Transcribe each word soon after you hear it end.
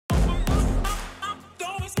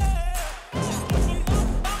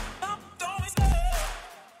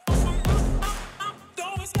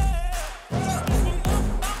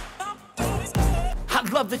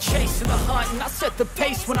love the chase and the hunt, and I set the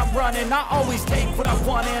pace when I'm running. I always take what I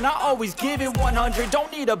want and I always give it 100.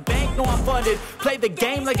 Don't need a bank, no I'm funded. Play the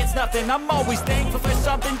game like it's nothing. I'm always thankful for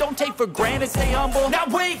something. Don't take for granted, stay humble. Now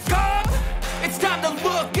wake up! It's time to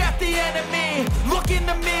look at the enemy. Look in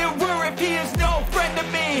the mirror if he is no friend to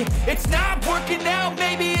me. It's not working out,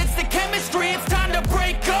 maybe it's the chemistry. It's time to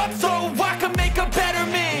break up so I can make a better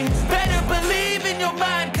me. Better believe in your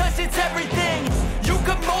mind, cause it's everything. You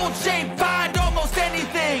can mold, shape, find almost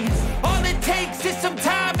anything. All it takes is some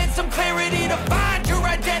time and some clarity to find your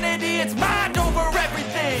identity. It's mind over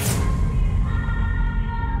everything.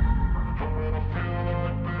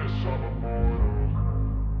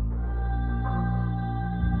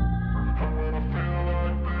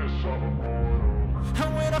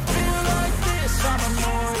 And when I feel like this, I'm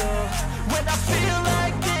immortal. When I feel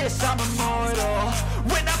like this, I'm immortal.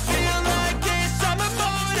 When I feel like this, I'm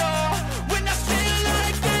immortal. When I feel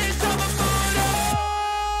like this, I'm immortal.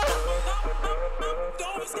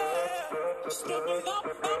 Don't be scared. Step it up,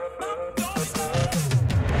 don't be scared.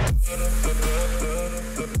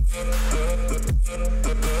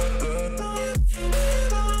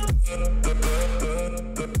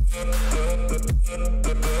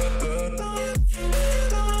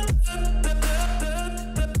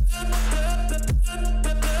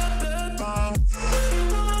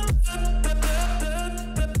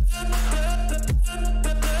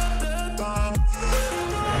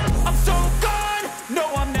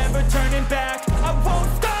 Turning back, I won't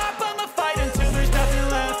stop, I'ma fight until there's nothing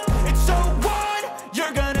left. It's so on,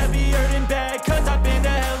 you're gonna be hurting bad, cause I've been to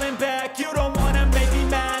hell and back. You don't wanna make me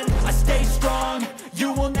mad, I stay strong,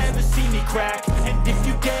 you will never see me crack. And if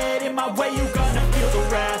you get in my way, you're gonna feel the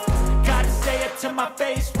wrath. Gotta say it to my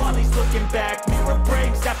face while he's looking back. Mirror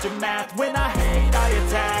breaks after math, when I hate, I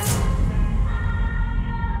attack.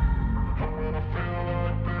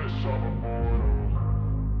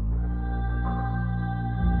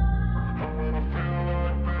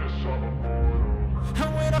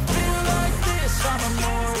 And when I feel like this, I'm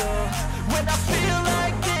immortal. When I feel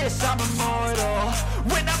like this, I'm immortal.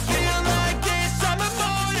 When I feel